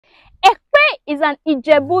is an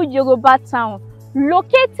Ijebu Yoruba town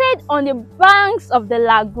located on the banks of the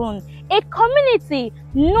lagoon, a community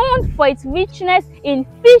known for its richness in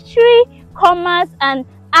fishery, commerce, and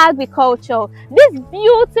agriculture. This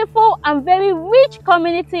beautiful and very rich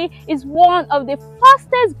community is one of the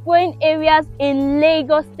fastest growing areas in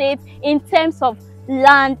Lagos State in terms of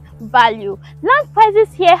land value. Land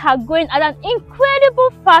prices here are growing at an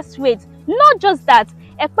incredible fast rate. Not just that,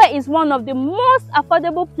 Epe is one of the most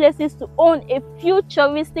affordable places to own a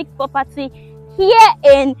futuristic property here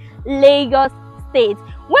in Lagos State.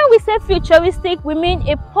 When we say futuristic, we mean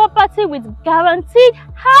a property with guaranteed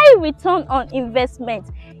high return on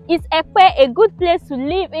investment. Is Epe a good place to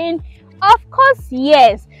live in? Of course,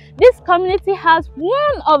 yes. This community has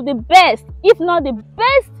one of the best, if not the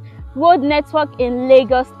best, road network in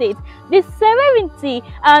Lagos State. The serenity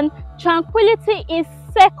and tranquility is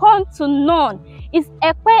second to none. Is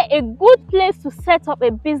Epe a good place to set up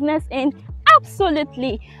a business in?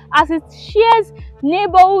 Absolutely, as it shares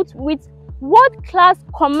neighborhoods with world-class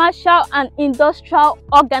commercial and industrial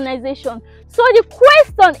organization. So the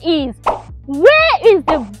question is, where is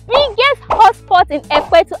the biggest hotspot in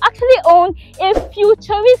Epe to actually own a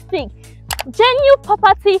futuristic, genuine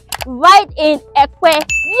property right in Epe?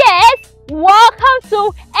 Yes, welcome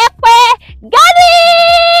to Epe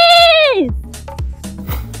Gardens!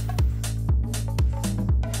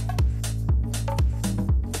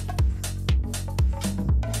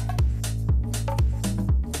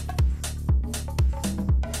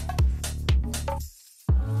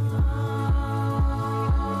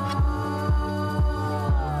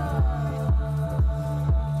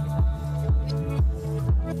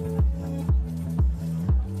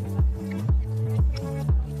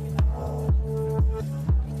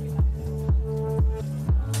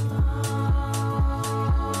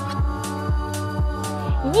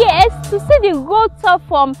 Yes, to see the road tour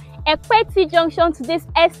from Epe T Junction to this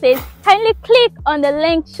estate, kindly click on the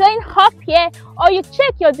link showing up here, or you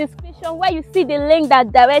check your description where you see the link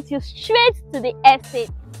that directs you straight to the estate.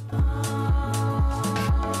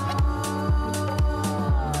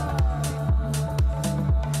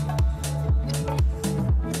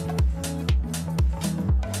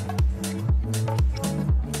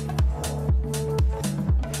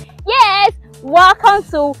 Yes, welcome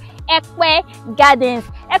to Epe Gardens.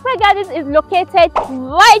 Epe Gardens is located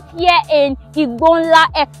right here in Igbonla,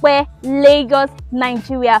 Epe, Lagos,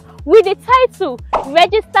 Nigeria, with the title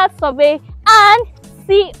Registered Survey and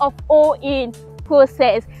C of O in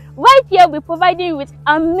process. Right here, we're providing you with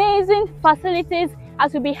amazing facilities,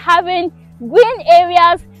 as we'll be having green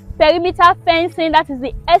areas, perimeter fencing, that is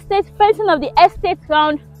the estate fencing of the estate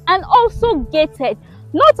ground, and also gated.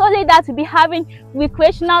 Not only that, we'll be having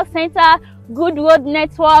recreational center, good road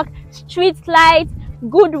network, street lights,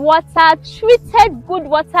 good water, treated good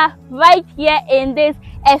water right here in this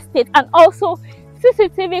estate, and also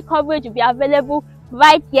CCTV coverage will be available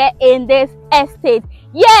right here in this estate.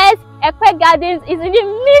 Yes, Epe Gardens is in the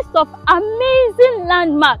midst of amazing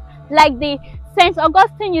landmarks like the St.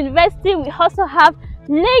 Augustine University. We also have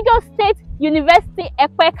Lagos State University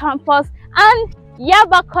Epe campus and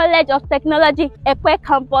Yaba College of Technology Epe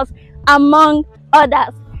campus, among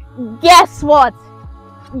others. Guess what?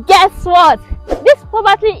 Guess what? This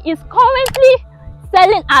property is currently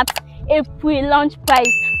selling at a pre-launch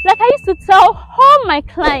price. Like I used to tell all my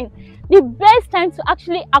clients, the best time to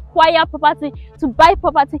actually acquire property, to buy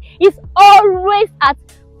property, is always at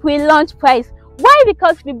pre-launch price. Why?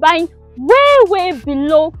 Because we're buying way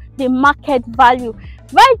below the market value.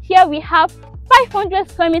 Right here we have 500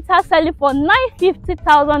 square meters selling for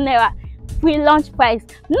 950,000 naira pre-launch price.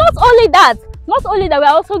 Not only that, we're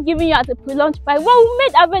also giving you at a pre-launch price. Well, we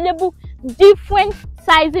made available different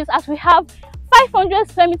sizes, as we have 500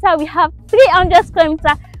 square meter, we have 300 square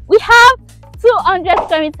meter, we have 200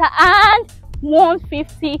 square meter, and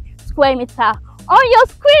 150 square meter. On your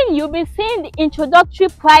screen, you'll be seeing the introductory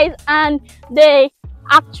price and the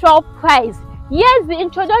actual price. Yes, the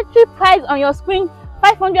introductory price on your screen,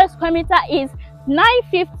 500 square meter is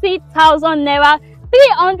 950,000 naira,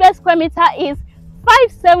 300 square meter is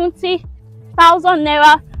 570,000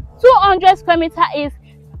 naira, 200 square meter is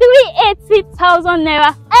 380,000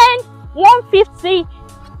 naira, and 150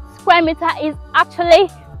 square meter is actually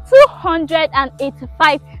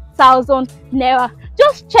 285,000 naira.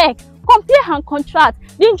 Just check, compare and contrast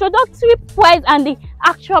the introductory price and the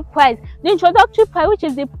actual price. The introductory price, which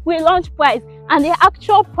is the pre-launch price, and the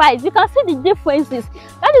actual price, you can see the differences.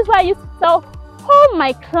 That is why I used to tell all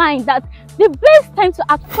my clients that the best time to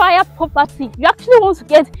acquire property, you actually want to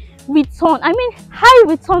get return, I mean high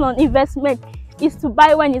return on investment, is to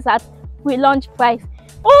buy when it's at pre-launch price.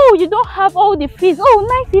 Oh, you don't have all the fees.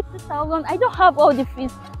 Oh, 950,000. I don't have all the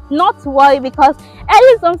fees. Not to worry, because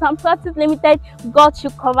Halleys Homes and Properties Limited got you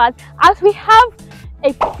covered, as we have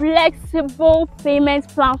a flexible payment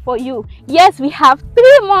plan for you. Yes, we have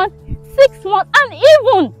 3 months, 6 months, and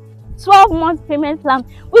even 12 months payment plan.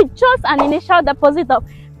 With just an initial deposit of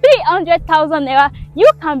 300,000 naira,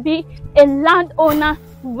 you can be a landowner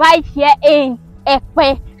right here in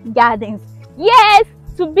Epe Gardens. Yes,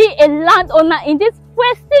 to be a landowner in this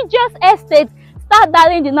prestigious estate, start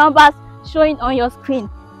dialing the numbers showing on your screen.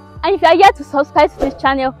 And if you are yet to subscribe to this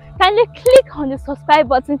channel, kindly click on the subscribe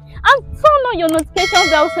button and turn on your notification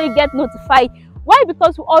bell so you get notified. Why?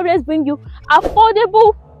 Because we always bring you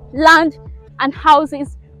affordable land and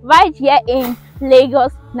houses right here in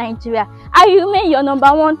Lagos, Nigeria. I remain your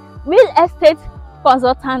 #1 real estate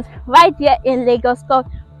consultant right here in Lagos, called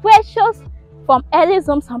Precious from Halleys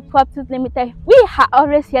Homes and Properties Limited. We are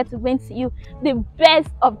always here to bring to you the best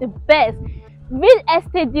of the best real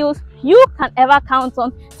estate deals you can ever count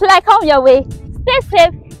on. Till I come your way, stay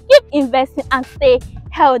safe, keep investing, and stay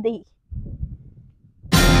healthy.